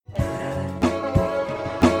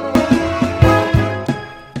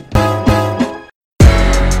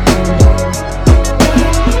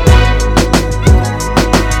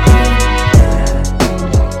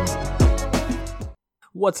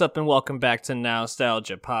What's up and welcome back to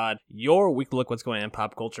Nostalgia Pod, your weekly look what's going on in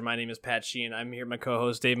pop culture. My name is Pat Sheehan. I'm here with my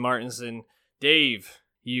co-host Dave Martinson. Dave,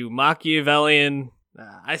 you Machiavellian.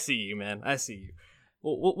 I see you, man. I see you.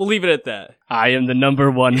 We'll leave it at that. I am the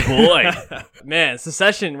number one boy. Man,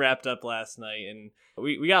 Secession wrapped up last night, and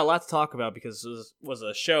we got a lot to talk about because it was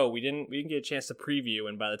a show we didn't get a chance to preview,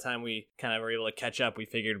 and by the time we kind of were able to catch up, we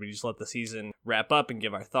figured we'd just let the season wrap up and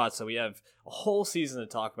give our thoughts. So we have a whole season to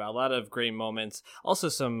talk about, a lot of great moments, also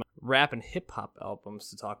some rap and hip-hop albums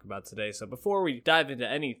to talk about today. So before we dive into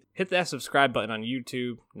any, hit that subscribe button on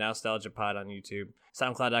YouTube, Nostalgia Pod on YouTube,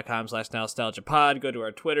 soundcloud.com/nostalgiapod, go to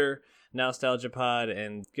our Twitter, Nostalgia Pod,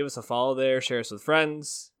 and give us a follow there, share us with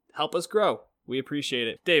friends, help us grow. We appreciate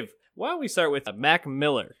it. Dave, why don't we start with Mac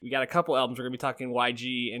Miller? We got a couple albums. We're going to be talking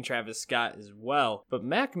YG and Travis Scott as well. But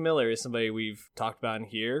Mac Miller is somebody we've talked about in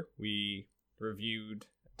here. We reviewed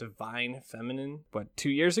Divine Feminine, 2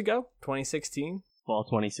 years ago? 2016? Fall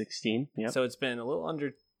 2016, yeah. So it's been a little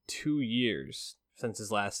under 2 years since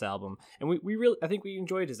his last album. And we really, I think we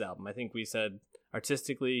enjoyed his album. I think we said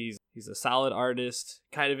artistically he's a solid artist,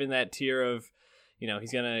 kind of in that tier of,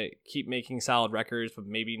 he's going to keep making solid records, but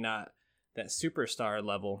maybe not that superstar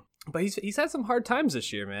level. But he's had some hard times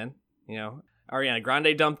this year, man. Ariana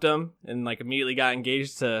Grande dumped him and immediately got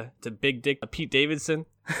engaged to Big Dick Pete Davidson.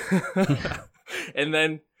 And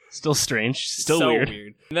then still strange, still so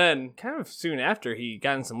weird. And then kind of soon after, he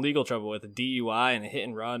got in some legal trouble with a DUI and a hit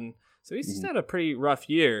and run. So he's just had a pretty rough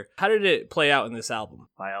year. How did it play out in this album?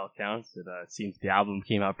 By all accounts, it seems the album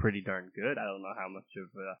came out pretty darn good. I don't know how much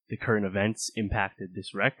of the current events impacted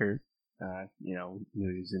this record. He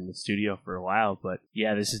was in the studio for a while, but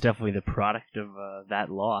yeah, this is definitely the product of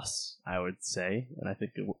that loss, I would say, and I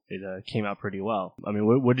think it came out pretty well. I mean,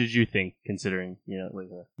 what did you think, considering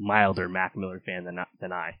like a milder Mac Miller fan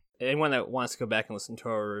than I? Anyone that wants to go back and listen to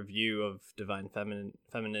our review of Divine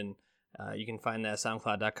Feminine, you can find that at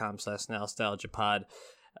soundcloud.com/nostalgiapod.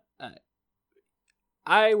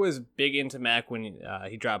 I was big into Mac when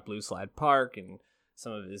he dropped Blue Slide Park and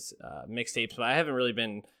some of his mixtapes, but I haven't really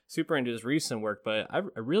been super into his recent work, but I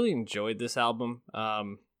really enjoyed this album.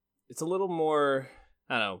 It's a little more,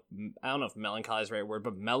 I don't know if melancholy is the right word,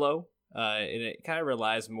 but mellow. And it kind of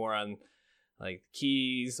relies more on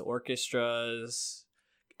keys, orchestras.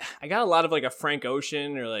 I got a lot of a Frank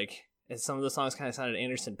Ocean or some of the songs kind of sounded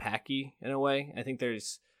Anderson .Paak-y in a way. I think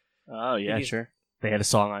there's... Oh, yeah, sure. They had a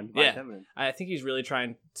song on Feminine. I think he's really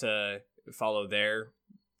trying to follow their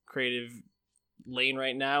creative lane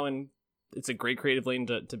right now, and it's a great creative lane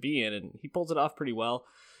to be in, and he pulls it off pretty well.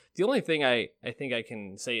 The only thing I think I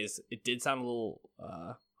can say is it did sound a little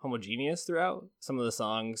homogeneous throughout. Some of the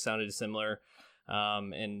songs sounded similar,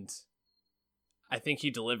 and I think he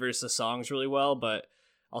delivers the songs really well, but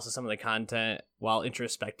also some of the content, while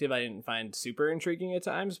introspective, I didn't find super intriguing at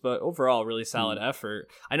times, but overall, really solid effort.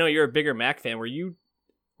 I know you're a bigger Mac fan. Was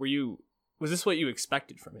this what you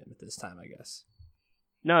expected from him at this time, I guess?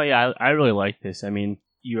 No, yeah, I really like this. I mean,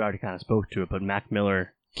 you already kind of spoke to it, but Mac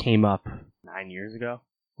Miller came up 9 years ago,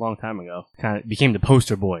 a long time ago. Kind of became the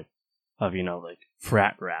poster boy of,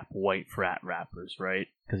 frat rap, white frat rappers, right?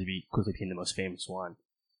 Because he quickly became the most famous one.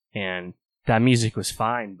 And that music was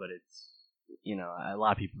fine, but it's, a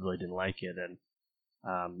lot of people really didn't like it. And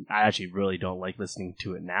I actually really don't like listening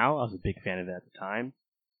to it now. I was a big fan of it at the time.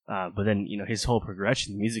 But then, his whole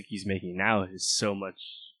progression, the music he's making now is so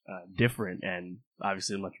much different and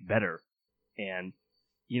obviously much better. And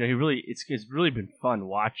it's really been fun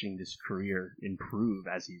watching this career improve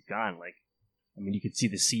as he's gone. You could see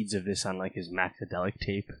the seeds of this on his Macadelic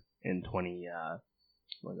tape in 2012.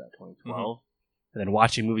 Mm-hmm. And then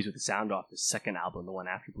watching movies with the sound off, his second album, the one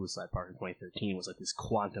after Blue Slide Park in 2013, was this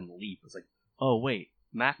quantum leap. It was oh wait,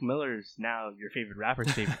 Mac Miller's now your favorite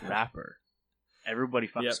rapper's favorite rapper. Everybody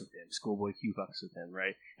fucks with him. Schoolboy Q fucks with him,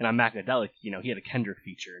 right? And on Macadelic, he had a Kendrick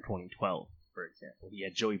feature in 2012, for example. He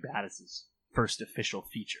had Joey Badass's first official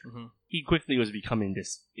feature. Mm-hmm. He quickly was becoming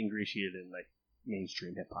this ingratiated in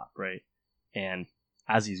mainstream hip hop, right? And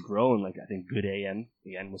as he's grown, I think Good A.N.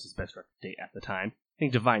 was his best record date at the time. I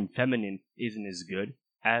think Divine Feminine isn't as good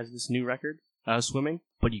as this new record, Swimming,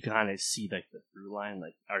 but you kind of see the through line.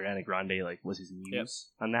 Ariana Grande was his muse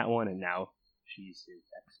on that one, and now she's his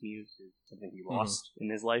ex-muse, is something he lost in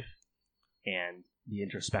his life. And the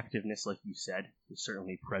introspectiveness, like you said, is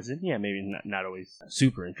certainly present. Yeah, maybe not always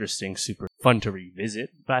super interesting, super fun to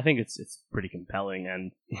revisit, but I think it's pretty compelling.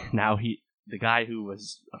 And now the guy who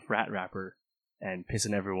was a frat rapper and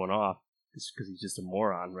pissing everyone off just because he's just a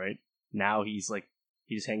moron, right? Now he's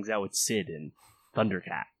he just hangs out with Sid and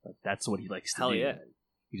Thundercat. That's what he likes to do. Hell yeah.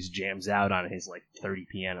 he just jams out on his like 30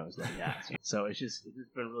 pianos that he has. So it's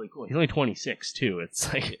been really cool. He's only 26 too.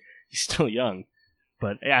 It's like he's still young.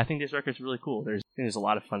 But yeah, I think this record's really cool. There's a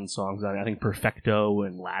lot of fun songs on it. I think Perfecto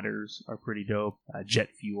and Ladders are pretty dope. Jet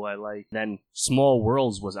Fuel I like. Then Small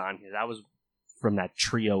Worlds was on here. That was from that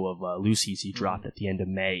trio of Lucy's he dropped at the end of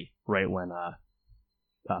May, right when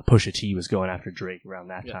Pusha T was going after Drake around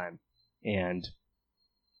that time. And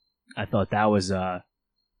I thought that was an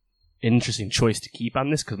interesting choice to keep on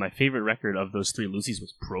this, because my favorite record of those three Lucy's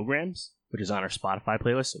was Programs, which is on our Spotify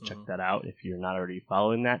playlist, so check that out if you're not already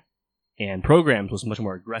following that. And Programs was much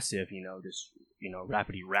more aggressive, just,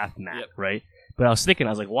 rapidy rap Mac, right? But I was thinking,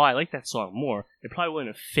 I was like, well, I like that song more. It probably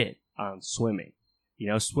wouldn't have fit on Swimming.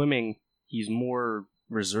 Swimming, he's more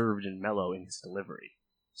reserved and mellow in his delivery.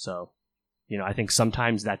 So, I think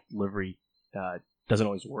sometimes that delivery doesn't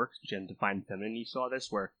always work. In Define Feminine, you saw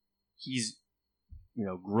this, where he's,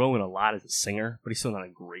 growing a lot as a singer, but he's still not a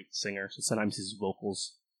great singer. So sometimes his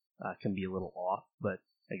vocals can be a little off, but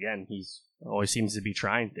again, he's always seems to be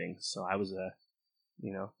trying things. So I was,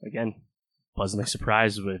 again, pleasantly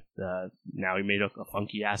surprised with now he made a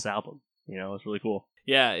funky ass album. It's really cool.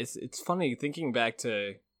 Yeah, it's funny thinking back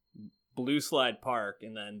to Blue Slide Park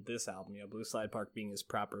and then this album. Blue Slide Park being his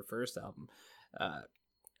proper first album.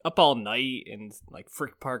 Up All Night and like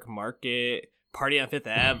Frick Park Market, Party on Fifth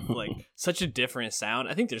Ave, like such a different sound.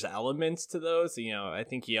 I think there's elements to those. I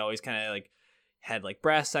think he always kind of like had like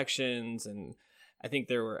brass sections, and I think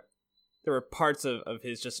there were parts of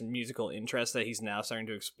his just musical interest that he's now starting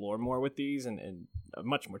to explore more with these, and a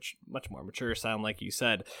much more mature sound, like you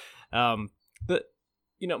said. But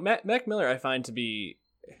Mac Miller I find to be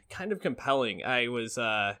kind of compelling. I was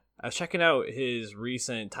checking out his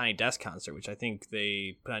recent Tiny Desk concert, which I think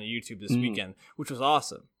they put on YouTube this weekend, which was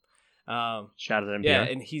awesome. Shout out to him. Yeah,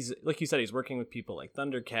 and he's, like you said, he's working with people like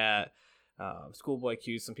Thundercat, Schoolboy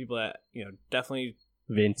Q, some people that definitely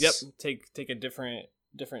Vince. Yep, take a different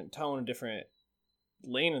tone, a different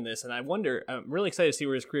lane in this, and I'm really excited to see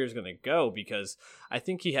where his career is going to go, because I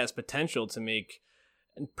think he has potential to make,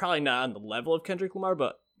 and probably not on the level of Kendrick Lamar,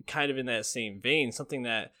 but kind of in that same vein, something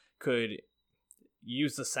that could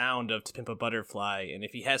use the sound of To Pimp a Butterfly, and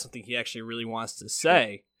if he has something he actually really wants to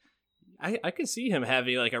say, I could see him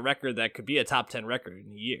having like a record that could be a top 10 record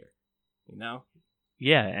in a year,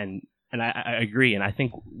 Yeah, and I agree, and I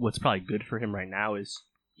think what's probably good for him right now is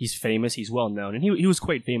he's famous, he's well known, and he was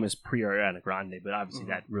quite famous pre-Ariana Grande, but obviously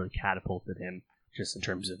that really catapulted him just in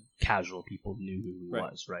terms of casual people knew who he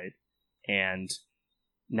was, right? And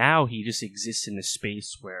now he just exists in a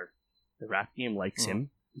space where the rap game likes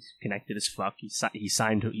him. He's connected as fuck. He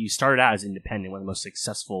started out as independent, one of the most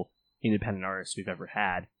successful independent artists we've ever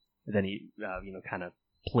had. And then he, kind of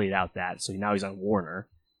played out that. So now he's on Warner,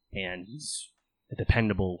 and he's a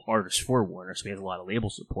dependable artist for Warner, so he has a lot of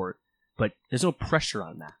label support. But there's no pressure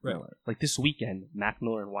on Mac Miller. Like this weekend, Mac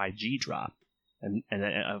Miller and YG dropped, and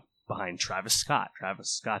then behind Travis Scott.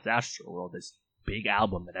 Travis Scott's Astroworld, this big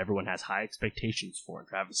album that everyone has high expectations for, and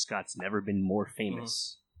Travis Scott's never been more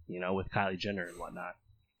famous, with Kylie Jenner and whatnot.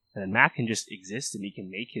 And then Mac can just exist, and he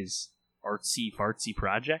can make his artsy-fartsy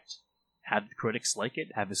project, have the critics like it,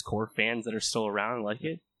 have his core fans that are still around like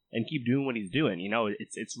it, and keep doing what he's doing.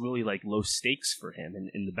 It's really like low stakes for him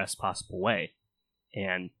in the best possible way.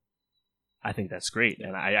 And I think that's great.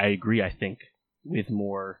 And I agree, I think, with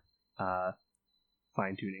more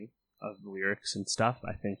fine-tuning of the lyrics and stuff,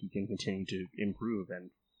 I think he can continue to improve,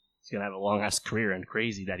 and he's going to have a long-ass career, and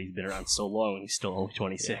crazy that he's been around so long and he's still only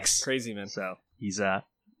 26. Yeah, crazy, man. So he's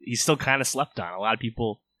still kind of slept on. A lot of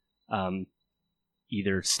people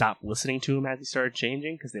either stopped listening to him as he started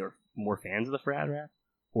changing because they were more fans of the frat rap,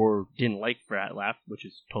 or didn't like frat rap, which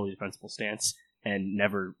is a totally defensible stance, and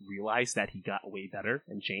never realized that he got way better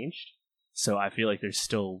and changed. So I feel like there's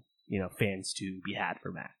still, fans to be had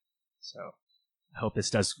for Mac. So I hope this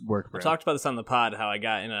does work for him. I talked about this on the pod, how I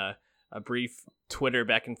got in a brief Twitter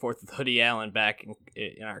back and forth with Hoodie Allen back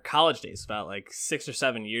in our college days, about like 6 or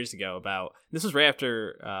 7 years ago. This was right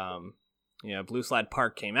after Blue Slide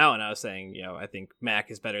Park came out, and I was saying, I think Mac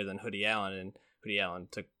is better than Hoodie Allen, and Hoodie Allen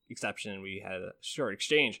took exception, and we had a short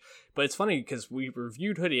exchange. But it's funny because we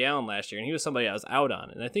reviewed Hoodie Allen last year, and he was somebody I was out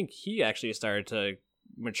on, and I think he actually started to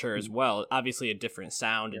mature as well. Obviously a different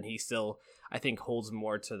sound, and he still, I think, holds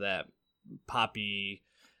more to that poppy,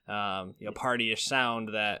 partyish sound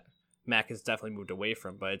that Mac has definitely moved away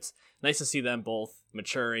from. But it's nice to see them both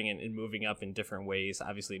maturing and moving up in different ways.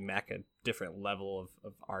 Obviously Mac a different level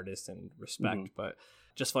of artist and respect, but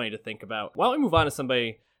just funny to think about. Why don't we move on to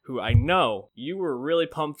somebody who I know you were really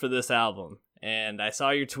pumped for this album, And I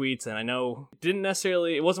saw your tweets, and I know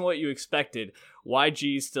it wasn't what you expected.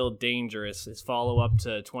 YG Still Dangerous, his follow-up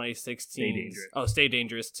to 2016. Stay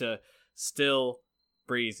Dangerous to Still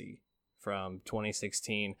Breezy from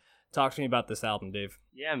 2016. Talk to me about this album, Dave.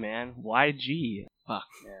 Yeah, man. YG. Fuck,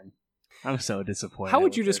 man. I'm so disappointed. How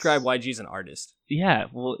would you describe YG as an artist? Yeah,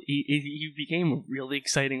 well, he became a really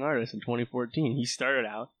exciting artist in 2014. He started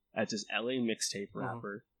out as this LA mixtape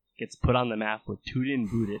rapper, gets put on the map with Toot and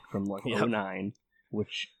Boot It from like 09,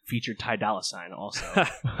 which featured Ty Dolla $ign also.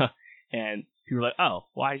 And people were like, oh,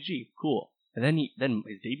 YG, cool. And then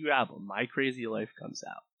his debut album, My Crazy Life, comes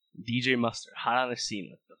out. DJ Mustard, hot on the scene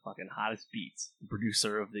with the fucking hottest beats,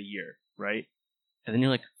 producer of the year, right? And then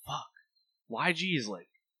you're like, fuck, YG is like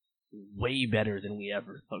way better than we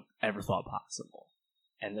ever thought possible.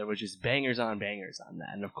 And there was just bangers on that.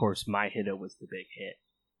 And of course, My Hiddo was the big hit.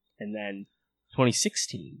 And then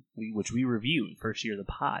 2016, which we reviewed, first year of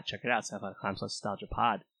the pod, check it out, SoundCloud Nostalgia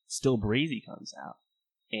Pod, Still Brazy comes out.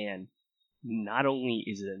 And not only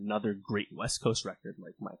is it another great West Coast record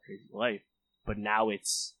like My Crazy Life, but now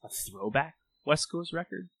it's a throwback West Coast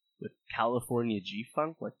record with California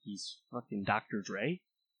G-Funk, like he's fucking Dr. Dre.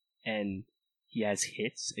 And he has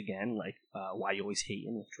hits, again, like Why You Always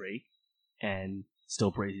Hatin' with Drake, and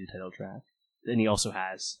Still Brazy, the title track. Then he also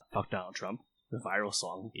has Fuck Donald Trump, the viral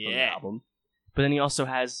song from the album. But then he also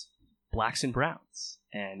has Blacks and Browns,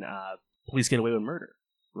 and Police Get Away with Murder,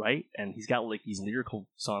 right? And he's got like these lyrical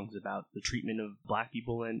songs about the treatment of black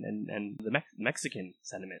people and the Mexican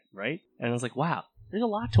sentiment, right? And I was like, wow, there's a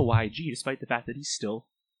lot to YG, despite the fact that he's still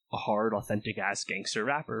a hard, authentic-ass gangster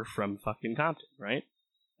rapper from fucking Compton, right?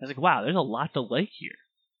 I was like, wow, there's a lot to like here.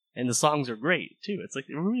 And the songs are great, too. It's like,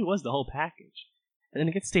 it really was the whole package. And then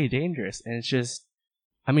it gets Stay Dangerous, and it's just,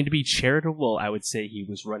 I mean, to be charitable, I would say he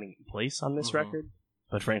was running in place on this record.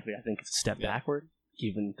 But frankly, I think it's a step backward,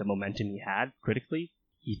 given the momentum he had critically.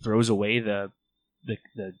 He throws away the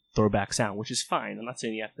throwback sound, which is fine. I'm not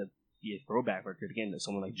saying you have to be a throwback record. Again,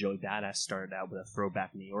 someone like Joey Badass started out with a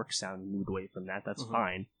throwback New York sound and moved away from that. That's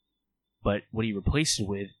fine. But what he replaced it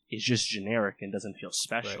with is just generic and doesn't feel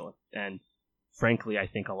special. Right. And frankly, I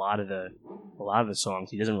think a lot of the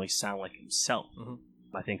songs, he doesn't really sound like himself.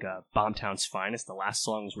 I think Bombtown's Finest, the last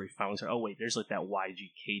song, was where he finally said, oh wait, there's like that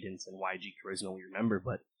YG cadence and YG charisma we remember.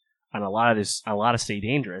 But on a lot of Stay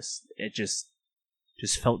Dangerous, it just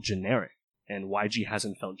felt generic. And YG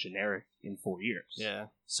hasn't felt generic in 4 years. Yeah.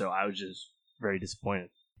 So I was just very disappointed.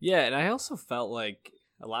 Yeah, and I also felt like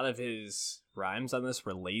a lot of his rhymes on this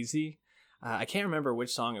were lazy. I can't remember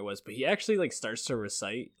which song it was, but he actually like starts to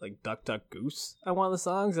recite like Duck Duck Goose on one of the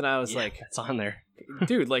songs, and I was like, "It's on there,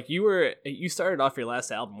 dude." Like you started off your last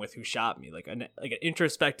album with "Who Shot Me," like an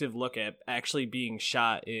introspective look at actually being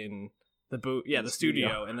shot in the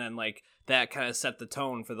studio, and then like that kind of set the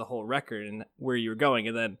tone for the whole record and where you were going.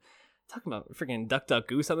 And then talking about freaking Duck Duck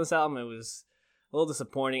Goose on this album, it was a little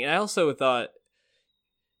disappointing. And I also thought,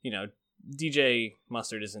 DJ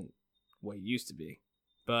Mustard isn't what he used to be,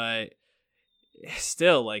 but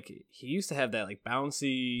still, like, he used to have that like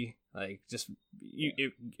bouncy, like, just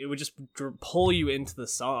it would just pull you into the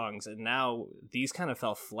songs, and now these kind of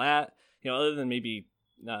fell flat, other than maybe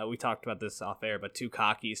we talked about this off air, but Too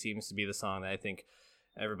Cocky seems to be the song that I think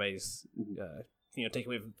everybody's taking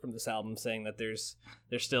away from this album, saying that there's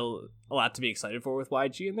still a lot to be excited for with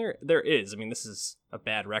YG, and there is. I mean, this is a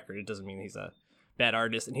bad record. It doesn't mean he's a bad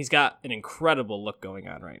artist, and he's got an incredible look going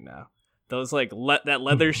on right now. Those like that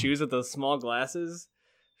leather shoes with those small glasses,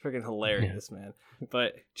 freaking hilarious, man.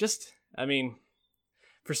 But just, I mean,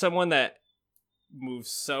 for someone that moves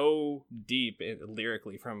so deep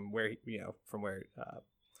lyrically from where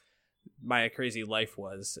My Crazy Life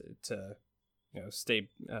was to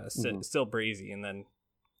Still Brazy, and then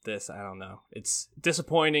this, I don't know. It's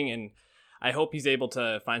disappointing, and I hope he's able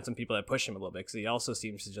to find some people that push him a little bit, because he also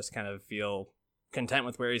seems to just kind of feel content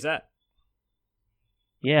with where he's at.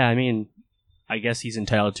 Yeah, I mean, I guess he's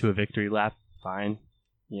entitled to a victory lap. Fine.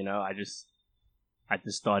 I just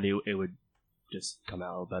thought it would just come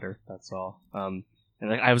out a little better. That's all. And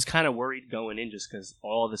I was kind of worried going in, just because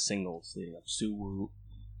all the singles leading up, Suwoo,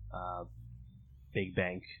 Big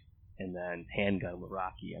Bank, and then Handgun with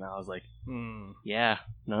Rocky, and I was like, yeah,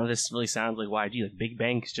 none of this really sounds like YG. Like, Big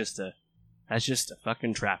Bank's just a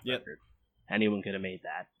fucking trap record. Anyone could have made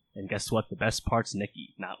that. And guess what? The best part's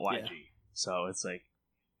Nicki, not YG. Yeah. So it's like,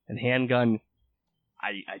 and Handgun,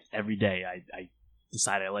 I every day I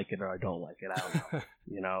decide I like it or I don't like it. I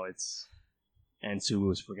don't know. And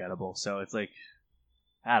Suwoo is forgettable. So it's like,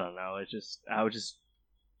 I don't know. I was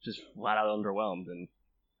just flat out underwhelmed. And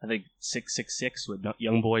I think 666 with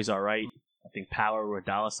Young Boy's all right. I think Power with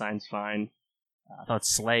 $.'s fine. I thought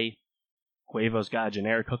Slay, Quavo's got a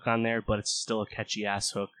generic hook on there, but it's still a catchy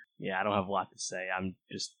ass hook. Yeah, I don't have a lot to say.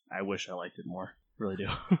 I wish I liked it more. Really do.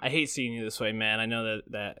 I hate seeing you this way, man. I know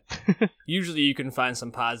that usually you can find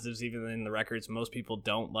some positives even in the records most people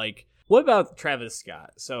don't like. What about Travis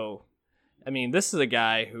Scott? So, I mean, this is a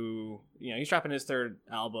guy who, he's dropping his third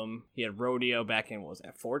album. He had Rodeo back in, what was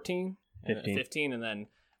that, 14? 15, and then,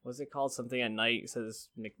 what's it called? Something at Night. It says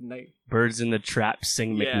McKnight. Birds in the Trap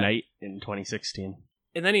sing McKnight in 2016.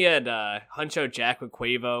 And then he had Huncho Jack with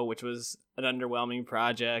Quavo, which was an underwhelming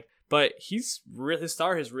project. But his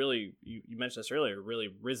star has really, you mentioned this earlier, really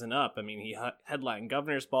risen up. I mean, he headlined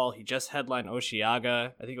Governor's Ball. He just headlined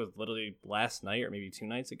Osheaga. I think it was literally last night or maybe 2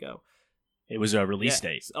 nights ago. It was a release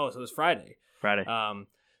date. Oh, so it was Friday. Friday.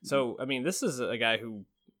 So, I mean, this is a guy who,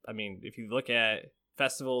 I mean, if you look at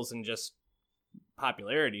festivals and just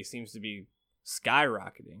popularity, seems to be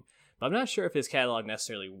skyrocketing. But I'm not sure if his catalog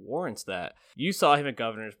necessarily warrants that. You saw him at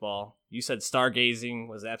Governor's Ball. You said Stargazing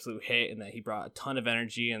was an absolute hit and that he brought a ton of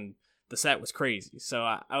energy and the set was crazy. So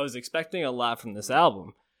I was expecting a lot from this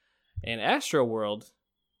album. And Astroworld,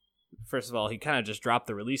 first of all, he kind of just dropped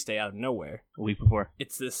the release day out of nowhere. A week before.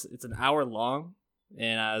 It's an hour long.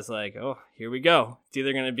 And I was like, oh, here we go. It's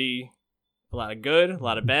either going to be a lot of good, a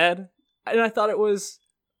lot of bad. And I thought it was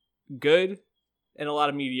good and a lot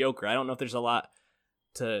of mediocre. I don't know if there's a lot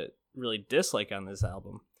to really dislike on this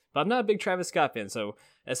album, but I'm not a big Travis Scott fan. So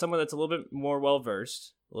as someone that's a little bit more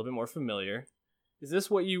well-versed, a little bit more familiar, is this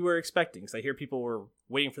what you were expecting? Because I hear people were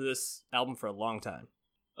waiting for this album for a long time.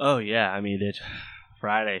 Oh yeah, I mean,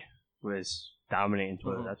 Friday was dominating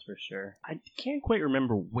Twitter, that's for sure. I can't quite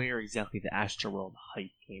remember where exactly the Astroworld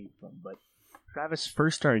hype came from, but Travis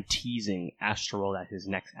first started teasing Astroworld as his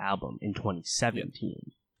next album in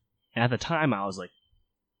 2017. And at the time I was like,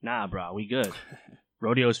 nah bro, we good.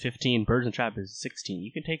 Rodeo is 15, Birds in the Trap is 16.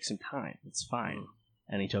 You can take some time. It's fine.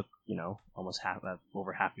 And he took, almost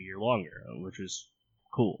over half a year longer, which was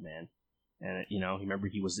cool, man. And, remember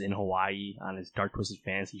he was in Hawaii on his Dark Twisted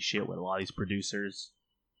Fantasy shit with a lot of these producers.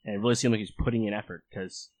 And it really seemed like he was putting in effort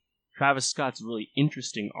because Travis Scott's a really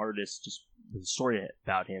interesting artist, just the story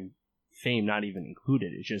about him, fame not even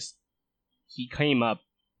included. It's just he came up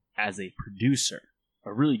as a producer,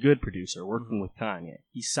 a really good producer, working with Kanye.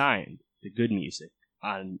 He signed the Good Music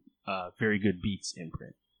on Very Good Beats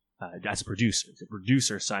imprint as a producer. He's a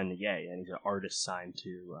producer signed to Ye, and he's an artist signed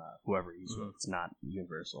to whoever he's with. It's not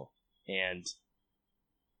Universal. And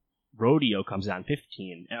Rodeo comes out in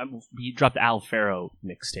 15. And he dropped the Al Faro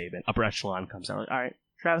mixtape, and Upper Echelon comes out. Like, all right,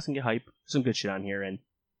 Travis can get hype. Some good shit on here, and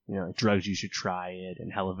Drugs You Should Try It,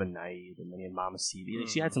 and Hell of a Night, and then Mama CD. Like,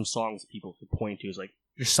 he had some songs people could point to. It was like,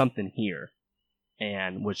 there's something here,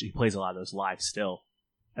 and which he plays a lot of those live still.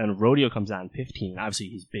 And Rodeo comes out in 15. Obviously,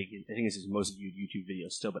 he's big. I think it's his most viewed YouTube video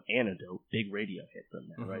still. But Antidote, big radio hit from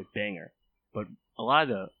that, right? Banger. But a lot of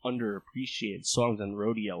the underappreciated songs on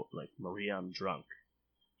Rodeo, like Maria, I'm Drunk,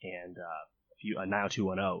 and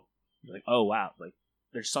 90210, you're like, oh wow, like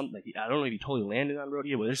there's something. Like, I don't know if he totally landed on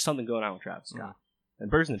Rodeo, but there's something going on with Travis Scott. And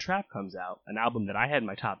Birds in the Trap comes out, an album that I had in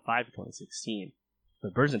my top 5 for 2016.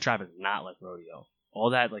 But Birds in the Trap is not like Rodeo. All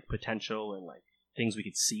that like potential and like things we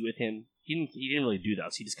could see with him. He didn't really do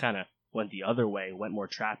those. He just kind of went the other way, went more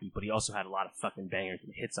trappy, but he also had a lot of fucking bangers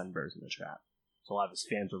and hits on Birds in the Trap. So a lot of his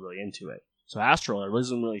fans were really into it. So Astral, I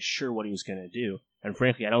wasn't really sure what he was going to do. And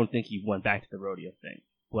frankly, I don't think he went back to the Rodeo thing.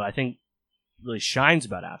 What I think really shines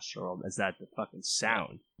about Astral is that the fucking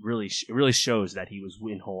sound really shows that he was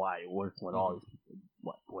in Hawaii working with all these people.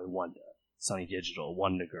 What, Boy Wonder, Sonny Digital,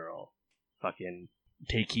 Wonder Girl, fucking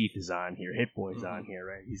Tay Keith is on here, Hit Boy's on here,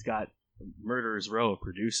 right? He's got Murderer's Row of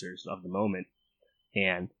producers of the moment,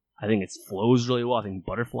 and I think it flows really well. I think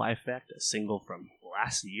Butterfly Effect, a single from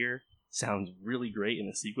last year, sounds really great in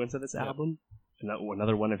the sequence of this album. And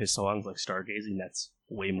another one of his songs, like Stargazing, that's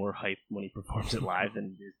way more hype when he performs it live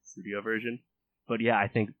than his studio version. But yeah, I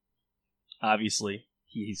think obviously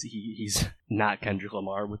he's not Kendrick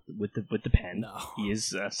Lamar with the pen. No. He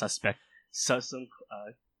is suspect. Some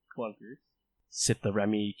clunkers. Sip the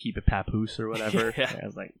Remy, keep it papoose or whatever. Yeah. I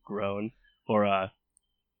was like, groan. Or I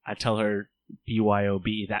tell her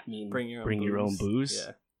BYOB, that means bring your own booze.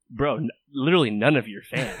 Yeah. Bro, literally none of your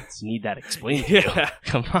fans need that explained to you.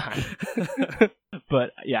 Come on.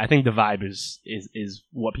 But yeah, I think the vibe is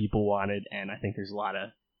what people wanted, and I think there's a lot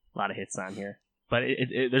of hits on here. But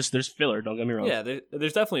there's filler. Don't get me wrong. Yeah,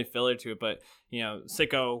 there's definitely filler to it. But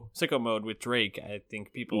Sicko Mode with Drake, I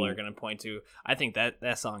think people are gonna point to. I think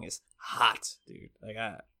that song is hot, dude. Like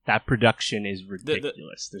that production is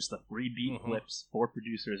ridiculous. There's the 3 beat flips, 4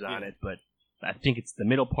 producers on it, but I think it's the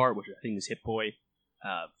middle part, which I think is Hit Boy.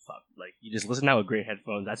 fuck, like you just listen now with great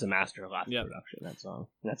headphones. That's a masterclass production. That song.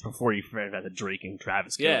 And that's before you had the Drake and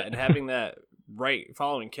Travis. And having that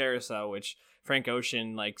following Carousel, which Frank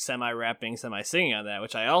Ocean like semi-rapping, semi-singing on that,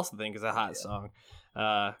 which I also think is a hot song.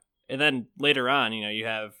 And then later on, you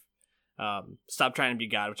have Stop Trying to Be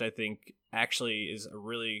God, which I think actually is a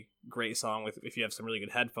really great song. If you have some really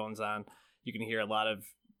good headphones on, you can hear a lot of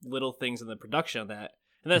little things in the production of that.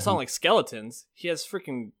 And then a song like Skeletons, he has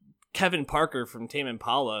freaking Kevin Parker from Tame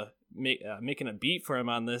Impala making a beat for him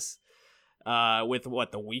on this with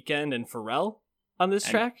The Weeknd and Pharrell on this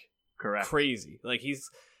track. Correct. Crazy. Like he's,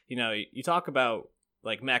 you talk about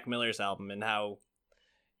like Mac Miller's album and how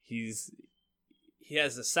he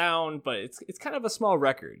has the sound, but it's kind of a small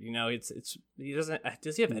record.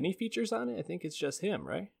 Does he have any features on it? I think it's just him,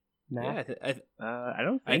 right? No. Yeah, I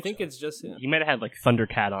don't think I think it's just him. He might have had like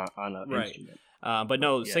Thundercat on an instrument. But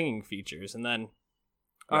no singing features. And then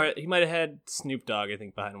he might have had Snoop Dogg, I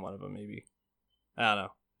think, behind one of them, maybe. I don't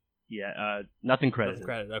know. Yeah, nothing credited.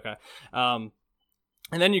 Okay. And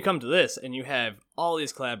then you come to this, and you have all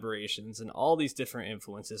these collaborations and all these different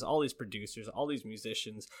influences, all these producers, all these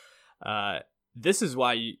musicians. This is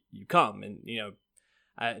why you come. And,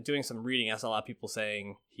 doing some reading, I saw a lot of people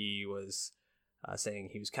saying he was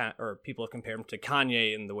people have compared him to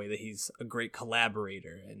Kanye in the way that he's a great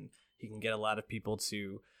collaborator, and he can get a lot of people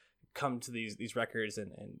to come to these records,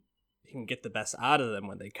 and he can get the best out of them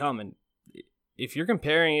when they come. And if you're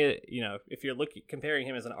comparing it, if you're comparing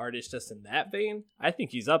him as an artist just in that vein, I think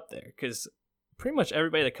he's up there, because pretty much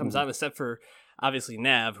everybody that comes on, except for obviously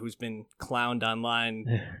Nav, who's been clowned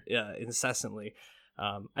online incessantly.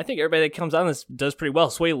 I think everybody that comes on this does pretty well.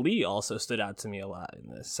 Sway Lee also stood out to me a lot in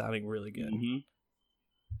this, sounding really good. Mm-hmm.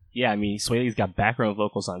 Yeah, I mean, Sway Lee's got background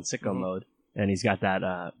vocals on Sicko Mode, and he's got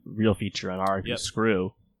that real feature on R.I.P.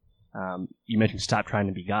 Screw. You mentioned Stop Trying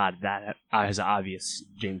to Be God. That has an obvious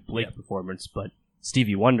James Blake performance, but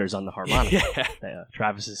Stevie Wonder's on the harmonica.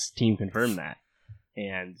 Travis's team confirmed that.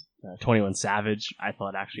 And 21 Savage, I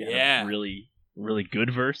thought actually had a really, really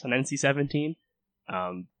good verse on NC-17.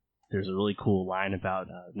 There's a really cool line about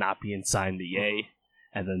not being signed to Ye,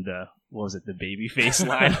 and then the Babyface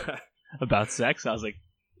line about sex. I was like,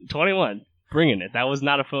 21, bringing it. That was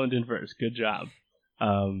not a phoned-in verse. Good job.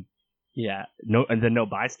 And then No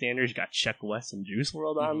Bystanders. You got Check West and Juice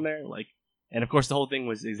WRLD on there. And of course, the whole thing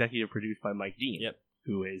was executive produced by Mike Dean,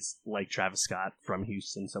 who is like Travis Scott from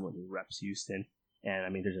Houston, someone who reps Houston. And I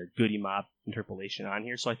mean, there's a Goody Mob interpolation on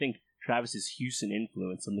here, so I think Travis's Houston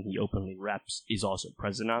influence, something he openly reps, is also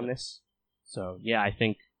present on this. So yeah, I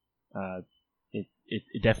think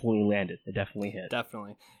it definitely landed. It definitely hit.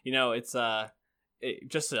 Definitely. It's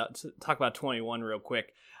just to talk about 21 real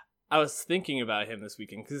quick. I was thinking about him this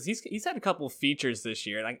weekend because he's had a couple of features this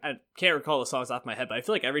year, and I can't recall the songs off my head, but I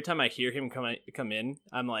feel like every time I hear him come in,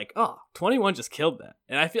 I'm like, oh, 21 just killed that.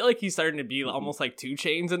 And I feel like he's starting to be almost like 2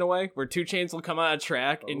 Chainz in a way, where 2 Chainz will come on a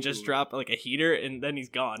track and just drop like a heater, and then he's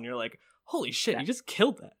gone. You're like, holy shit, he just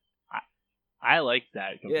killed that. I like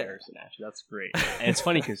that comparison, actually. That's great. And it's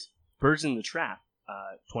funny because Birds in the Trap,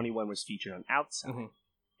 21 was featured on Outside. Mm-hmm.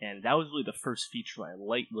 And that was really the first feature I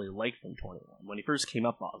really liked from 21. When he first came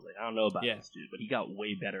up, I was like, I don't know about this dude, but he got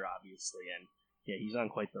way better, obviously, and he's on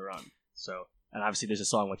quite the run. So, and obviously there's a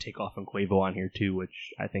song with Takeoff and Quavo on here too,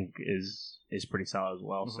 which I think is pretty solid as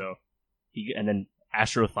well. Mm-hmm. So, and then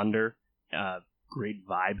Astro Thunder, great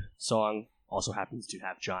vibe song, also happens to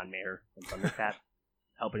have John Mayer and Thundercat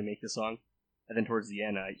helping make the song. And then towards the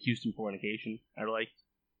end, Houston Fornication, I liked.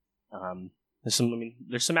 There's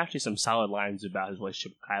some solid lines about his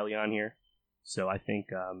relationship with Kylie on here. So I think,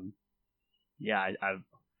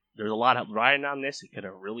 there's a lot of riding on this. It could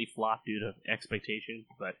have really flopped due to expectations,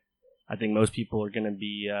 but I think most people are going to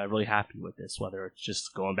be really happy with this, whether it's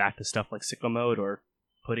just going back to stuff like Sicko Mode or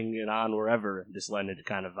putting it on wherever and just letting it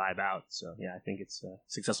kind of vibe out. So yeah, I think it's a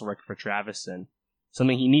successful record for Travis and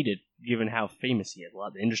something he needed, given how famous he is.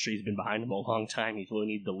 The industry's been behind him a long time. He's really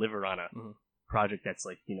need to deliver on a project that's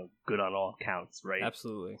good on all counts, right?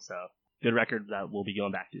 Absolutely. So good record that we'll be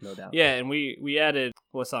going back to, no doubt. Yeah, and we added,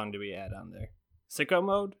 what song do we add on there? Sicko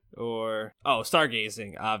Mode or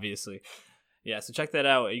Stargazing, obviously. Yeah, so check that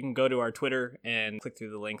out. You can go to our Twitter and click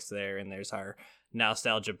through the links there, and there's our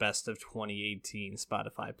Nostalgia Best of 2018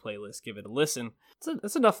 Spotify playlist. Give it a listen.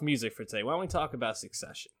 That's enough music for today. Why don't we talk about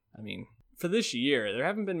Succession? I mean, for this year, there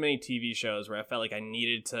haven't been many TV shows where I felt like I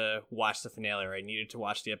needed to watch the finale or I needed to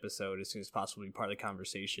watch the episode as soon as possible to be part of the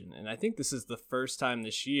conversation. And I think this is the first time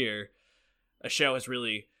this year a show has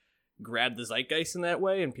really grabbed the zeitgeist in that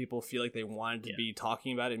way, and people feel like they wanted to be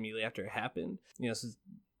talking about it immediately after it happened. So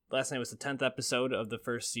last night was the 10th episode of the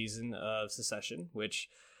first season of Succession, which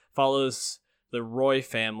follows the Roy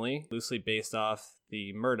family, loosely based off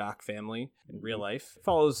the Murdoch family in real life. It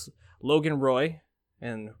follows Logan Roy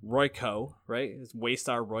and Royco, right? It's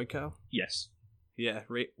Waystar Royco. Yes. Yeah,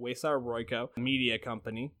 Waystar Royco, media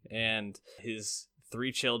company, and his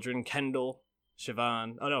 3 children, Kendall,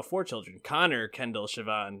 Siobhan. Oh no, 4 children: Connor, Kendall,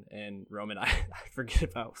 Siobhan, and Roman. I forget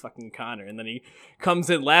about fucking Connor, and then he comes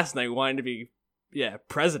in last night wanting to be,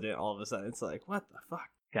 president. All of a sudden, it's like, what the fuck?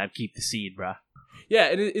 Gotta keep the seed, bruh. Yeah,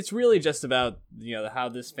 it's really just about how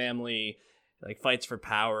this family like fights for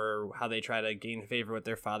power, how they try to gain favor with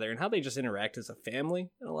their father, and how they just interact as a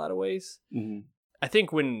family in a lot of ways. Mm-hmm. I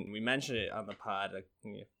think when we mentioned it on the pod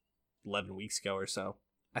 11 weeks ago or so,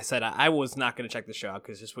 I said I was not going to check the show out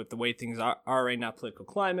because just with the way things are right now, political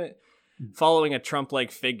climate, following a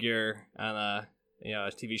Trump-like figure on a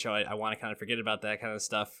TV show, I want to kind of forget about that kind of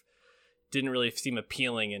stuff. Didn't really seem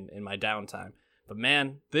appealing in my downtime. But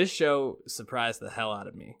man, this show surprised the hell out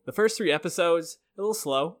of me. The first 3 episodes, a little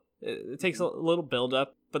slow. It takes a little build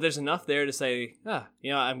up, but there's enough there to say,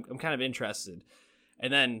 I'm kind of interested.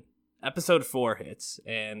 And then episode 4 hits,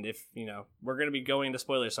 and if we're going to be going into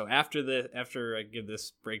spoilers, so after I give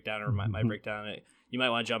this breakdown or my breakdown, you might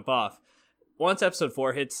want to jump off. Once episode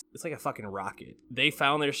 4 hits, it's like a fucking rocket. They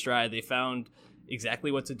found their stride. They found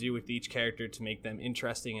exactly what to do with each character to make them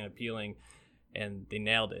interesting and appealing, and they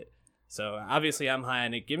nailed it. So obviously I'm high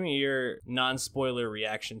on it. Give me your non-spoiler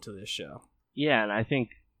reaction to this show. Yeah, and I think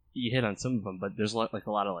you hit on some of them, but there's a lot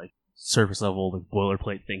of surface level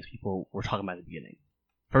boilerplate things people were talking about at the beginning.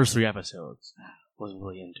 First 3 episodes, wasn't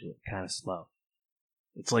really into it. Kind of slow.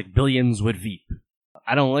 It's like Billions with Veep.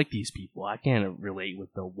 I don't like these people. I can't relate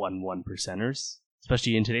with the 1%ers,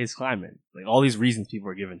 especially in today's climate. Like all these reasons people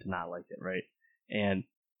are given to not like it, right? And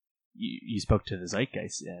you spoke to the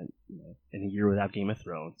zeitgeist, and in a year without Game of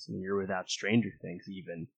Thrones, in a year without Stranger Things,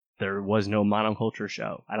 even there was no monoculture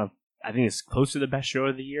show. I think it's close to the best show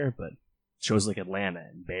of the year, but shows like Atlanta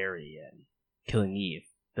and Barry and Killing Eve,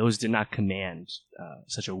 those did not command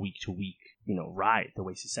such a week-to-week, ride the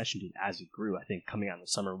way Succession did as it grew. I think coming out in the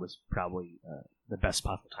summer was probably the best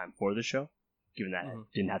possible time for the show, given that it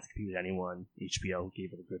didn't have to compete with anyone. HBO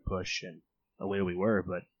gave it a good push, and away we were.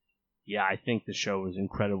 But yeah, I think the show was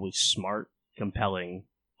incredibly smart, compelling,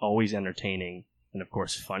 always entertaining, and of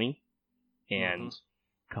course funny, and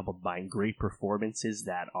coupled by great performances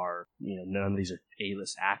that are, none of these are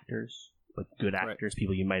A-list actors, but good actors,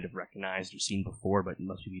 people you might have recognized or seen before, but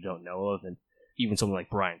most people you don't know of. And even someone like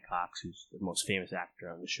Brian Cox, who's the most famous actor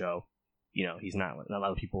on the show, he's not a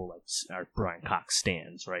lot of people are Brian Cox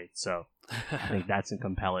stans, right? So I think that's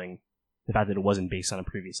compelling. The fact that it wasn't based on a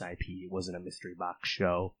previous IP, it wasn't a mystery box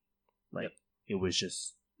show. It was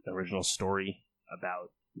just an original story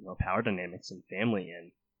about power dynamics and family,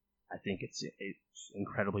 and I think it's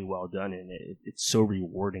incredibly well done, and it's so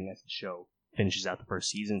rewarding as the show finishes out the first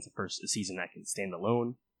season. It's the first season that can stand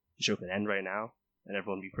alone. The show can end right now, and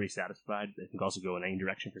everyone will be pretty satisfied. It can also go in any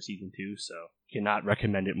direction for season 2, so cannot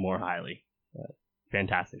recommend it more highly.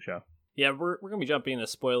 Fantastic show. Yeah, we're going to be jumping into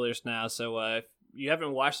spoilers now, so if you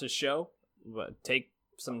haven't watched the show, take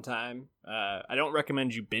some time. I don't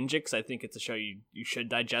recommend you binge it, because I think it's a show you should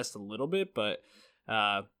digest a little bit, but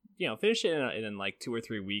finish it in like 2 or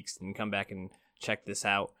 3 weeks and come back and check this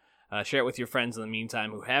out. Share it with your friends in the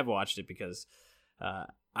meantime who have watched it, because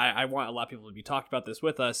I want a lot of people to be talking about this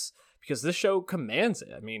with us, because this show commands it.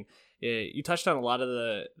 I mean, you touched on a lot of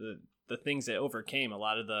the things that overcame a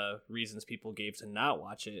lot of the reasons people gave to not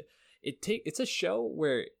watch it. It's a show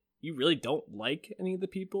where you really don't like any of the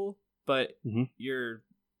people, but you're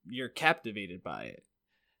captivated by it.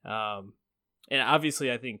 And obviously,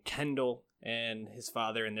 I think Kendall and his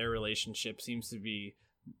father and their relationship seems to be,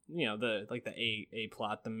 the A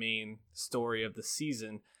plot, the main story of the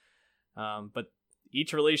season. But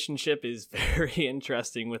each relationship is very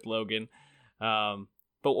interesting with Logan.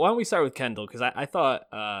 But why don't we start with Kendall? Because I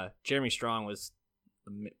thought Jeremy Strong was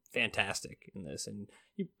fantastic in this, and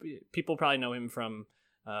people probably know him from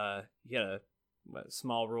he had a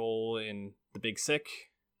small role in The Big Sick.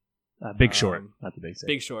 Big Short, not The Big Sick.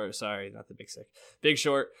 Big Short, sorry, not The Big Sick. Big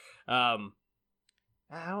Short. I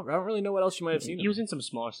don't really know what else you might have seen. He was in some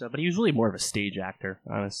smaller stuff, but he was really more of a stage actor,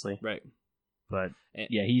 honestly. Right. But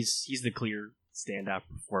yeah, he's the clear standout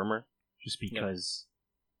performer, just because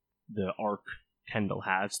the arc Kendall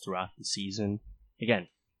has throughout the season. Again,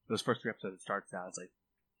 those first 3 episodes, it starts out, it's like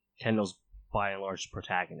Kendall's by and large the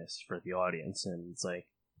protagonist for the audience, and it's like,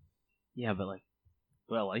 yeah, but like,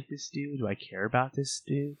 do I like this dude? Do I care about this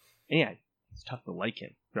dude? And yeah, it's tough to like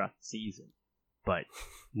him throughout the season, but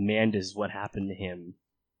man, does what happened to him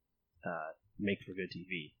make for good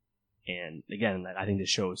TV. And again, I think the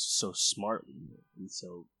show is so smart and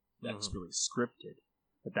so that's really scripted,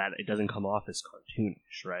 but that it doesn't come off as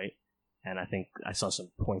cartoonish, right? And I think I saw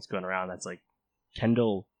some points going around that's like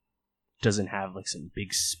Kendall doesn't have like some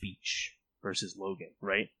big speech versus Logan,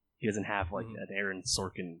 right? He doesn't have like an Aaron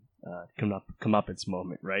Sorkin come up its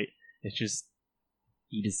moment, right? It's just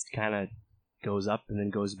he just kind of goes up and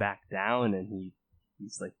then goes back down, and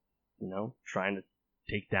he's like, you know, trying to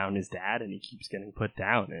take down his dad, and he keeps getting put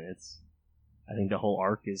down, and I think the whole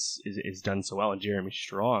arc is done so well. And Jeremy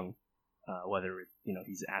Strong, whether you know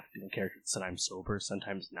he's acting a character sometimes sober,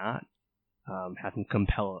 sometimes not, have him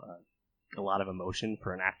compel a lot of emotion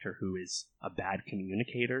for an actor who is a bad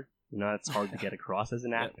communicator. You know, it's hard to get across as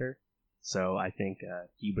an actor. So I think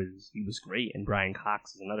he was great. And Brian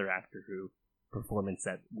Cox is another actor who performance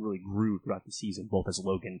that really grew throughout the season, both as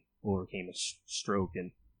Logan overcame a stroke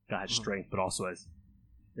and got his strength, but also as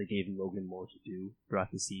they gave Logan more to do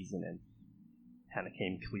throughout the season, and kind of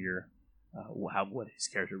came clear what his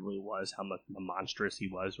character really was, how much monstrous he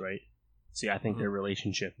was, right? So yeah, I think their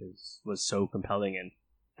relationship was so compelling, and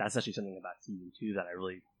that's actually something about season 2 that I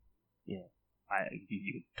really, you know,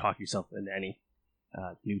 you could talk yourself into any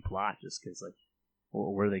new plot just because, like,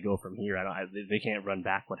 where they go from here, they can't run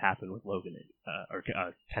back what happened with Logan or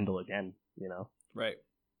Kendall again, you know? Right.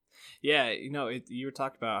 Yeah, you know, you were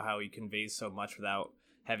talking about how he conveys so much without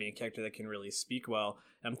having a character that can really speak well.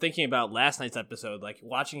 I'm thinking about last night's episode, like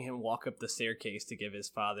watching him walk up the staircase to give his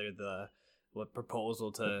father the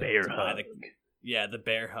proposal to buy the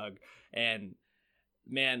bear hug, and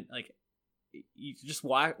man, like you just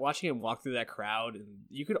watching him walk through that crowd, and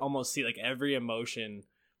you could almost see like every emotion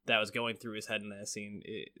that was going through his head in that scene.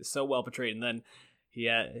 It's so well portrayed. And then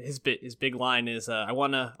his big line is, "I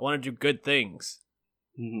wanna do good things."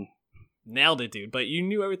 Mm-hmm. Nailed it, dude. But you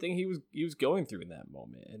knew everything he was going through in that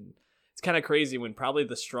moment, and it's kind of crazy when probably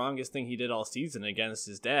the strongest thing he did all season against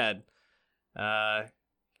his dad,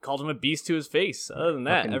 called him a beast to his face. Other than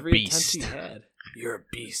that, every attempt he had, "You're a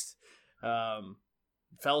beast,"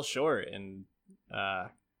 fell short. And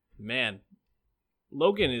man,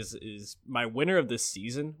 Logan is my winner of this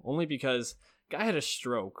season only because guy had a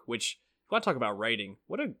stroke. Which, if you want to talk about writing,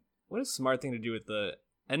 what a smart thing to do at the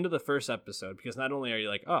end of the first episode, because not only are you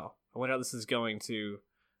like, oh, I wonder how this is going to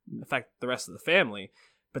affect the rest of the family,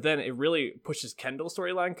 but then it really pushes Kendall's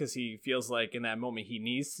storyline, because he feels like in that moment he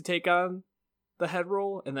needs to take on the head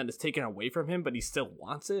role, and then it's taken away from him, but he still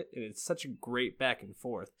wants it, and it's such a great back and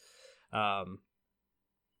forth. But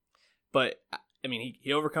I mean,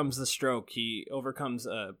 he overcomes the stroke, he overcomes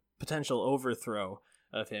a potential overthrow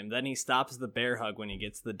of him, then he stops the bear hug when he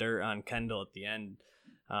gets the dirt on Kendall at the end.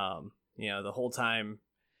 You know, the whole time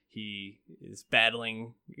he is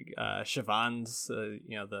battling Siobhan's,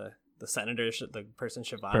 you know, the senator, the person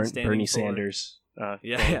Siobhan standing Bernie for. Sanders.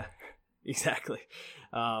 Yeah, exactly.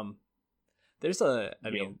 There's a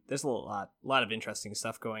lot of interesting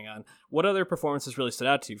stuff going on. What other performances really stood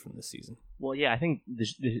out to you from this season? Well, yeah, I think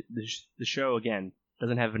the show again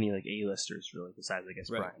doesn't have any like A-listers really, besides I guess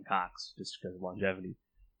Brian Cox, just because of longevity.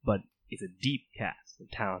 But it's a deep cast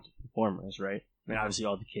of talented performers, right? I mean, obviously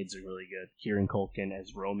all the kids are really good. Kieran Culkin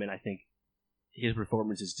as Roman, I think his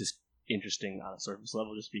performance is just interesting on a surface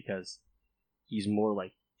level, just because he's more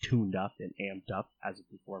like tuned up and amped up as a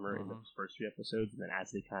performer in those first few episodes, and then as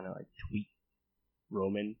they kind of like tweak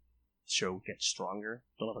Roman, the show gets stronger.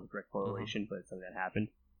 Don't know if it's a direct correlation, but it's something that happened.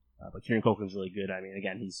 But Kieran Culkin's really good. I mean,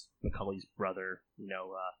 again, he's Macaulay's brother. You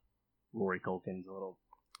know, Rory Culkin's a little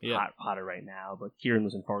hotter right now, but Kieran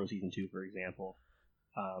was in Fargo season 2, for example.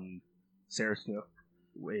 Sarah Snook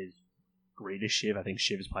is great as Shiv. I think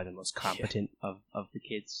Shiv is probably the most competent of the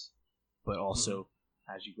kids, but also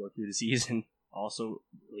as you go through the season, also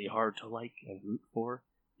really hard to like and root for,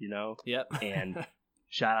 you know? Yep. And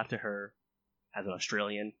shout out to her as an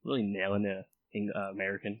Australian, really nailing the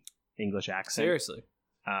American English accent. Seriously.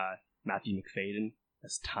 Matthew McFadden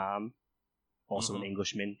as Tom, also an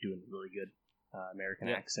Englishman doing a really good American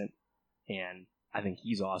accent. And I think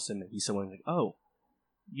he's awesome, and he's someone like, oh,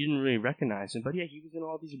 you didn't really recognize him, but yeah, he was in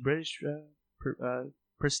all these British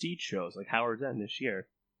prestige shows like Howard's End this year.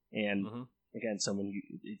 And again, someone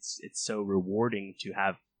it's so rewarding to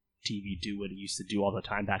have TV do what it used to do all the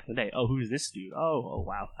time back in the day. Oh, who's this dude? Oh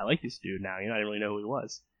wow, I like this dude now. You know, I didn't really know who he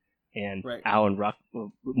was. And Alan Ruck,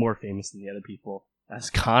 more famous than the other people, as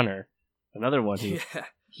Connor, another one who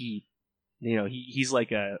he's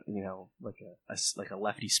like a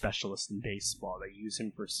lefty specialist in baseball. They use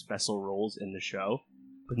him for special roles in the show,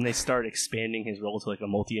 but then they start expanding his role to like a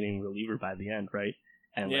multi-inning reliever by the end, right?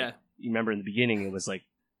 And like, you remember in the beginning it was like,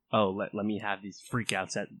 oh, let me have these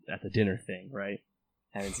freakouts at the dinner thing, right?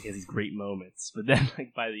 And he has these great moments, but then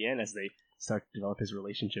like by the end, as they start to develop his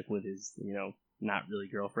relationship with his not really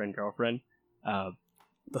girlfriend. The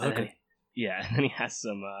And hooker. then, yeah, and then he has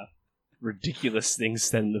some ridiculous things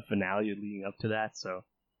said in the finale leading up to that. So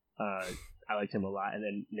I liked him a lot. And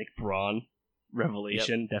then Nick Braun,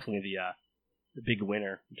 revelation, definitely the big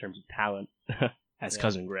winner in terms of talent as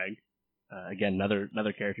Cousin Greg. Again,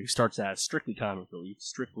 another character who starts as strictly comic relief,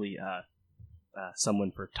 strictly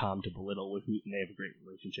someone for Tom to belittle, with who and they have a great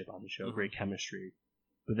relationship on the show, great chemistry.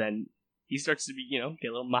 But then he starts to be, get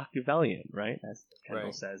a little Machiavellian, right, as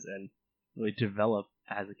Kendall says, and really develop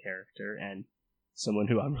as a character and someone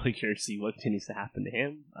who I'm really curious to see what continues to happen to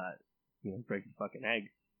him. Greg the fucking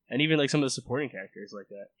egg, and even like some of the supporting characters, like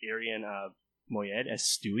Arian Moyed as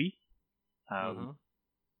Stewie.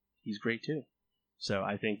 He's great too. So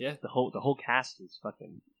I think the whole cast is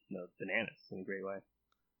fucking bananas in a great way.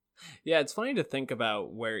 Yeah, it's funny to think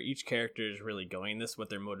about where each character is really going this, what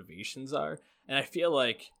their motivations are. And I feel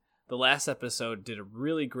like the last episode did a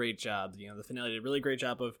really great job. The finale did a really great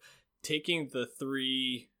job of taking the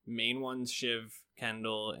three main ones, Shiv,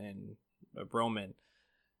 Kendall, and Roman.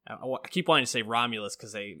 I keep wanting to say Romulus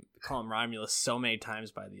because they call him Romulus so many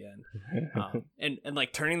times by the end. And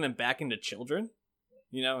like turning them back into children.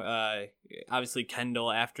 Obviously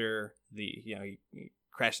Kendall after he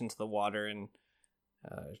crashed into the water and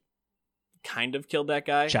kind of killed that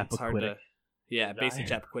guy. Chappaquiddick. It's hard to, basically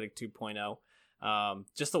Chappaquiddick 2.0.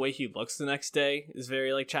 Just the way he looks the next day is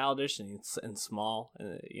very like childish and small.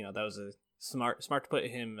 That was a smart to put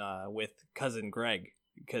him with Cousin Greg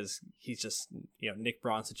because he's just Nick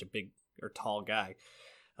Braun's such a big or tall guy.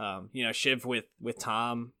 Shiv with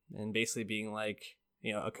Tom and basically being like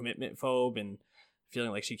a commitment phobe and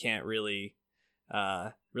feeling like she can't really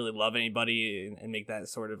love anybody and make that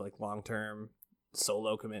sort of like long-term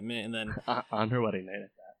solo commitment. And then on her wedding night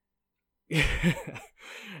at that.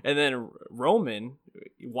 And then Roman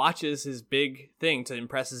watches his big thing to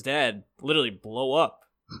impress his dad literally blow up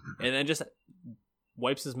and then just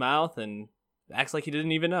wipes his mouth and acts like he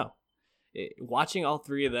didn't even know. Watching all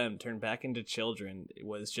three of them turn back into children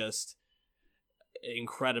was just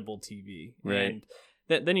incredible TV. Right.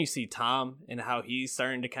 And then you see Tom and how he's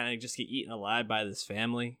starting to kind of just get eaten alive by this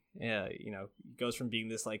family. He goes from being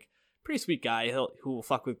this like pretty sweet guy who will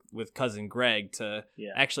fuck with Cousin Greg to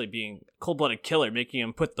actually being a cold-blooded killer, making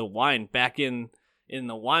him put the wine back in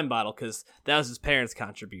the wine bottle because that was his parents'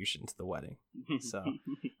 contribution to the wedding. So,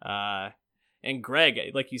 and Greg,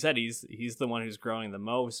 like you said, he's the one who's growing the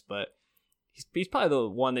most, but he's probably the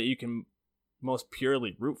one that you can most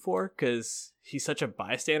purely root for because he's such a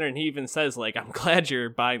bystander, and he even says like, I'm glad you're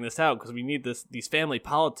buying this out because we need these family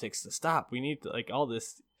politics to stop. We need like all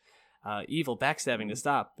this evil backstabbing to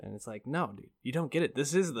stop. And it's like, no, dude, you don't get it.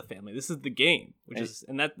 This is the family. This is the game,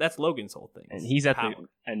 that's Logan's whole thing. And he's at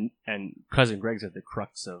and Cousin Greg's at the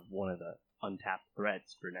crux of one of the untapped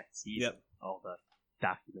threads for next season. Yep. All the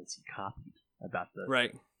documents he copied about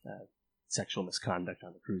the sexual misconduct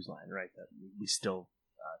on the cruise line, right? That we still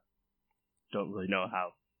don't really know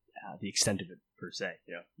how the extent of it per se.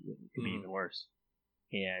 It could be even worse.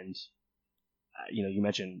 And you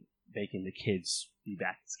mentioned making the kids be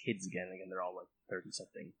back as kids again. Again, they're all like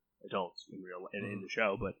 30-something adults in the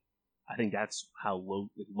show, but I think that's how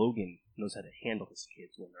Logan knows how to handle his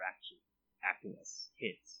kids when they're actually acting as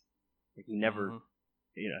kids. Like he never,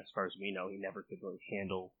 as far as we know, he never could really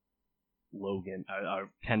handle Logan or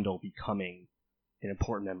Kendall becoming an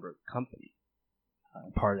important member of the company.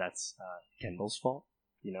 Part of that's Kendall's fault,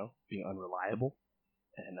 being unreliable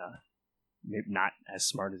and maybe not as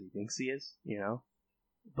smart as he thinks he is,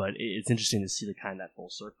 But it's interesting to see the kind of that full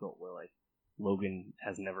circle where like Logan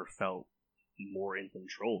has never felt more in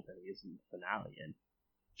control than he is in the finale, and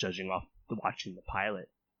judging off watching the pilot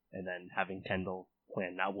and then having Kendall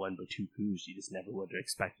plan not one but two coups, you just never would have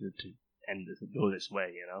expected it to go this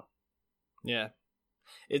way, Yeah,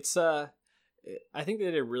 it's I think they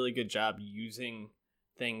did a really good job using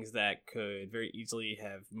things that could very easily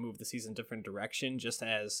have moved the season in a different direction, just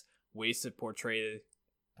as ways to portray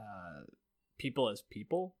people as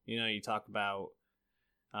people. You talk about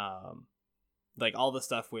like all the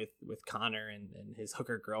stuff with Connor and his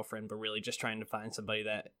hooker girlfriend, but really just trying to find somebody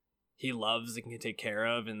that he loves and can take care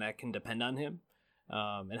of and that can depend on him,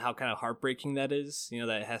 and how kind of heartbreaking that is.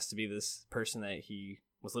 That it has to be this person that he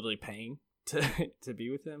was literally paying to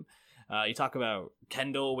be with him. You talk about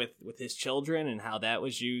Kendall with his children and how that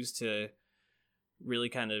was used to really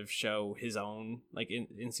kind of show his own like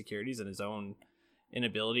insecurities and his own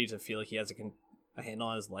inability to feel like he has a handle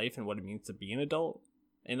on his life and what it means to be an adult.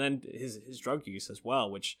 And then his drug use as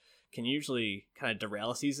well, which can usually kind of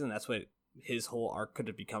derail a season. That's what his whole arc could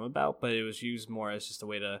have become about, but it was used more as just a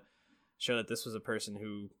way to show that this was a person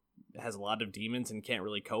who has a lot of demons and can't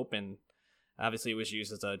really cope, and Obviously, it was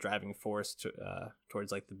used as a driving force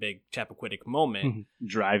towards like the big Chappaquiddick moment.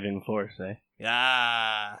 Driving force, eh?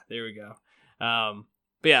 Yeah, there we go.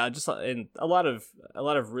 But yeah, just and a lot of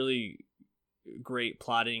really great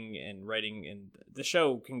plotting and writing, and the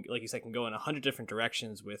show can, like you said, can go in 100 different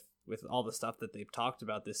directions with all the stuff that they've talked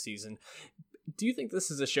about this season. Do you think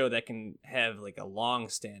this is a show that can have like a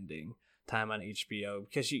long-standing time on HBO?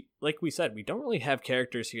 Because like we said, we don't really have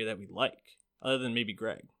characters here that we like, other than maybe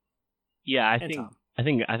Greg. Yeah, I Tom.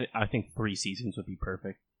 think 3 seasons would be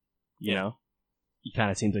perfect. You know, it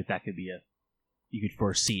kind of seems like that could be you could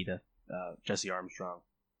foresee that Jesse Armstrong,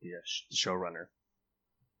 the showrunner,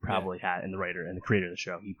 probably had, and the writer and the creator of the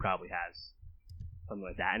show, he probably has something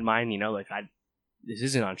like that in mind. You know, like this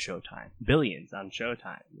isn't on Showtime. Billions on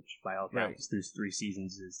Showtime, which by all accounts, through 3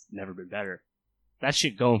 seasons has never been better. That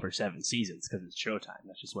shit going for 7 seasons because it's Showtime.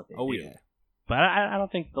 That's just what they do. Oh yeah. But I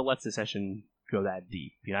don't think the Let's Secession go that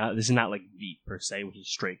deep. You know, this is not like Veep per se, which is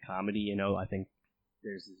straight comedy. You know, I think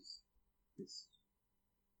there's this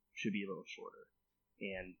should be a little shorter.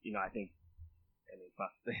 And you know, I mean,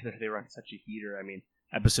 fuck, they run such a heater. I mean,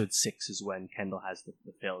 episode 6 is when Kendall has the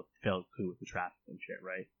failed coup with the traffic and shit,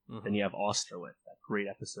 right? Mm-hmm. Then you have Austerlitz, that great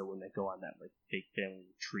episode when they go on that like fake family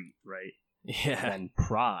retreat, right? Yeah. And then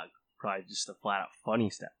Prague, probably just a flat out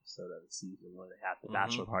funniest episode of the season where they have the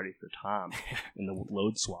bachelor party for Tom and the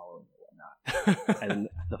load swallowing and whatnot. And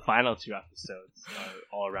the final 2 episodes are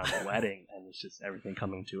all around the wedding, and it's just everything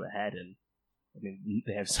coming to a head. And I mean,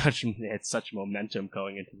 they had such momentum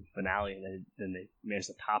going into the finale, and then they managed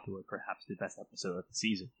to top it with perhaps the best episode of the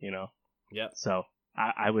season. You know. Yeah. So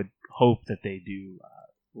I would hope that they do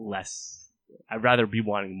less. I'd rather be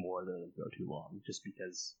wanting more than go too long, just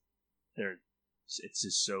because it's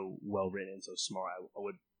just so well written and so smart. I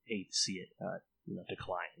would hate to see it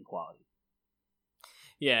decline in quality.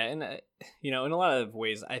 Yeah, and in a lot of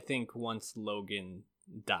ways, I think once Logan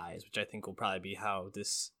dies, which I think will probably be how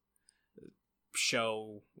this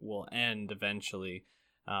show will end eventually.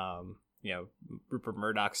 Rupert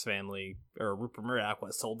Murdoch's family, or Rupert Murdoch,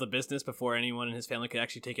 sold the business before anyone in his family could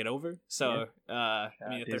actually take it over. So,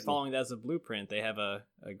 if they're following that as a blueprint, they have a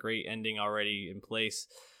great ending already in place.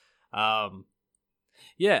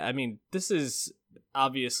 This is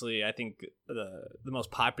obviously, I think, the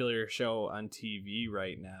most popular show on TV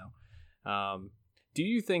right now. Do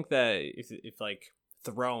you think that if like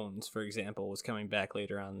Thrones, for example, was coming back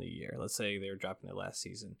later on in the year, let's say they were dropping it last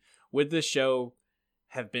season, would this show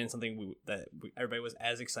have been something that everybody was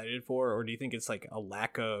as excited for, or do you think it's like a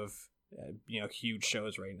lack of huge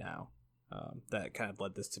shows right now that kind of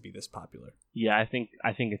led this to be this popular? Yeah, I think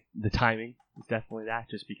the timing is definitely that,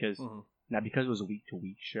 just because now because it was a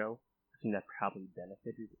week-to-week show, I think that probably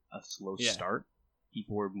benefited a slow start.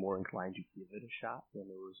 People were more inclined to give it a shot when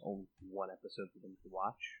there was only 1 episode for them to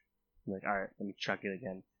watch. I'm like, all right, let me check it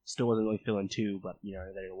again. Still wasn't really feeling 2, but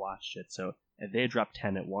they watched it. So if they had dropped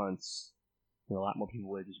 10 at once, a lot more people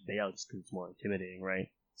would just bail just because it's more intimidating, right?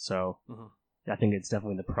 So I think it's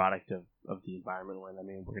definitely the product of the environment we're in. I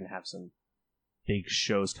mean, we're going to have some big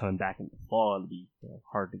shows coming back in the fall. It'll be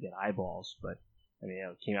hard to get eyeballs, but I mean,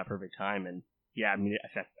 it came out perfect time. And yeah, I mean,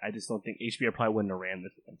 I just don't think HBO probably wouldn't have ran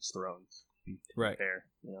this against Thrones. To be fair,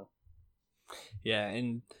 Yeah,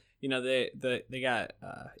 and they got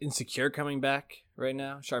Insecure coming back right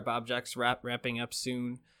now. Sharp Objects wrapping up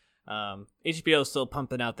soon. HBO is still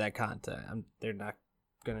pumping out that content. They're not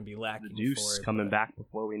going to be lacking. The Deuce for it, coming back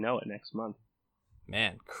before we know it next month.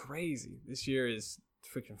 Man, crazy! This year is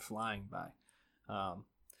freaking flying by.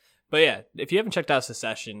 But yeah, if you haven't checked out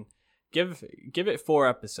Secession, give it 4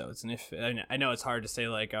 episodes. And I know it's hard to say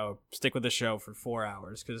like, oh, stick with the show for 4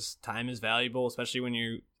 hours, because time is valuable, especially when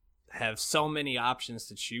you have so many options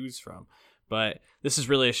to choose from. But this is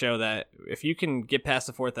really a show that if you can get past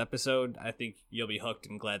the 4th episode, I think you'll be hooked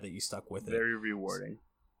and glad that you stuck with it. Very rewarding.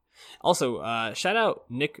 Also, shout out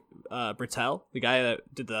Nick Britell, the guy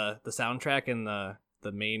that did the soundtrack and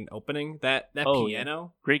the main opening. That piano.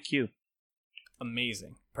 Yeah. Great cue.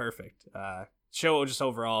 Amazing. Perfect. Show just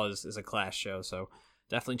overall is a class show, so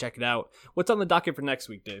definitely check it out. What's on the docket for next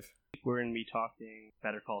week, Dave? We're going to be talking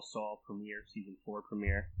Better Call Saul premiere, season 4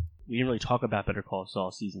 premiere. We didn't really talk about Better Call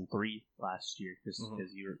Saul season 3 last year just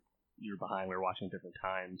because you were behind. We were watching at different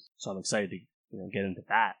times, so I'm excited to get into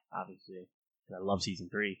that. Obviously, and I love season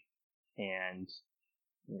 3. And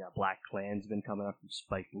we got Black Klansman coming up from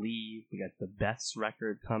Spike Lee. We got The Best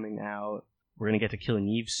record coming out. We're gonna get to Killing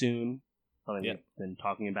Eve soon. Something we've been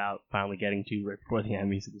talking about, finally getting to right before the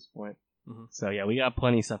Emmys at this point. So yeah, we got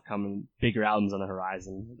plenty of stuff coming. Bigger albums on the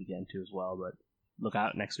horizon we'll be getting to as well. But look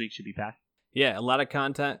out, next week should be back. Yeah, a lot of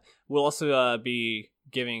content. We'll also be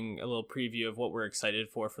giving a little preview of what we're excited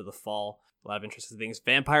for the fall. A lot of interesting things.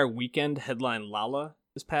 Vampire Weekend headlined Lala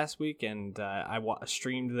this past week, and I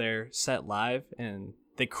streamed their set live, and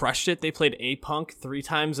they crushed it. They played A-Punk 3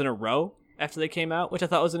 times in a row after they came out, which I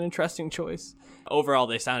thought was an interesting choice. Overall,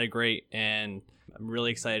 they sounded great, and I'm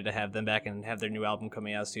really excited to have them back and have their new album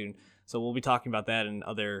coming out soon. So we'll be talking about that and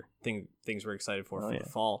other things we're excited for the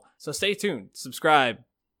fall. So stay tuned. Subscribe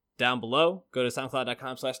down below. Go to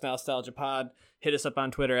soundcloud.com/nostalgiapod. Hit us up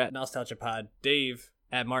on Twitter at nostalgiapod. Dave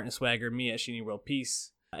at Martin Swagger. Me at Sheeny World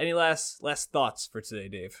Peace. Any last thoughts for today,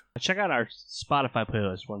 Dave? Check out our Spotify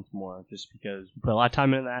playlist once more, just because we put a lot of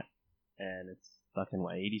time into that, and it's fucking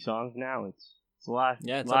 80 songs now. It's a lot.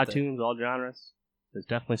 Yeah, it's a lot of tunes, all genres. There's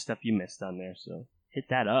definitely stuff you missed on there, so hit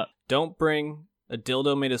that up. Don't bring a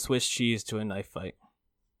dildo made of Swiss cheese to a knife fight.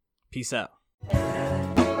 Peace out.